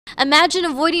Imagine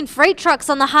avoiding freight trucks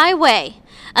on the highway.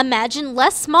 Imagine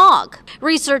less smog.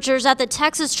 Researchers at the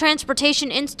Texas Transportation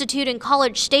Institute in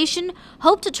College Station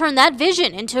hope to turn that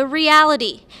vision into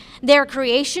reality. Their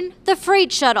creation, the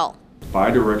Freight Shuttle.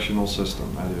 Bidirectional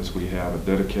system, that is, we have a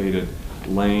dedicated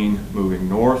lane moving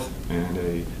north and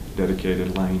a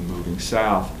dedicated lane moving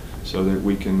south so that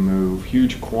we can move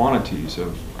huge quantities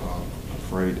of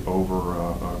freight over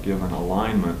a given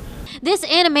alignment. This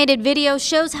animated video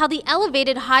shows how the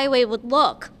elevated highway would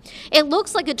look. It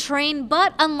looks like a train,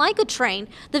 but unlike a train,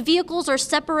 the vehicles are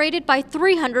separated by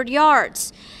 300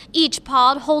 yards. Each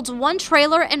pod holds one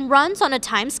trailer and runs on a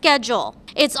time schedule.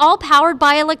 It's all powered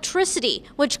by electricity,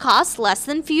 which costs less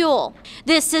than fuel.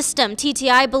 This system,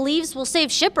 TTI believes, will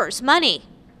save shippers money.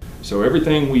 So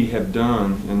everything we have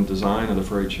done in the design of the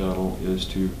Freight Shuttle is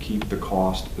to keep the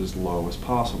cost as low as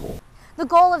possible. The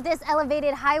goal of this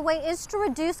elevated highway is to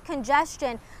reduce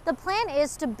congestion. The plan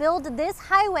is to build this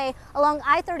highway along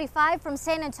I-35 from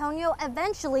San Antonio,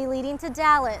 eventually leading to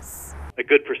Dallas. A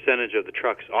good percentage of the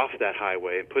trucks off that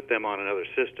highway and put them on another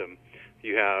system,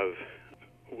 you have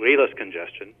way less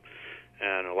congestion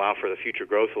and allow for the future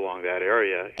growth along that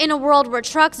area. In a world where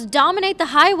trucks dominate the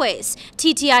highways,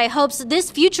 TTI hopes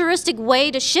this futuristic way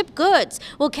to ship goods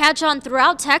will catch on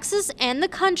throughout Texas and the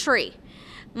country.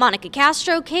 Monica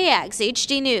Castro, KAGS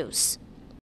HD News.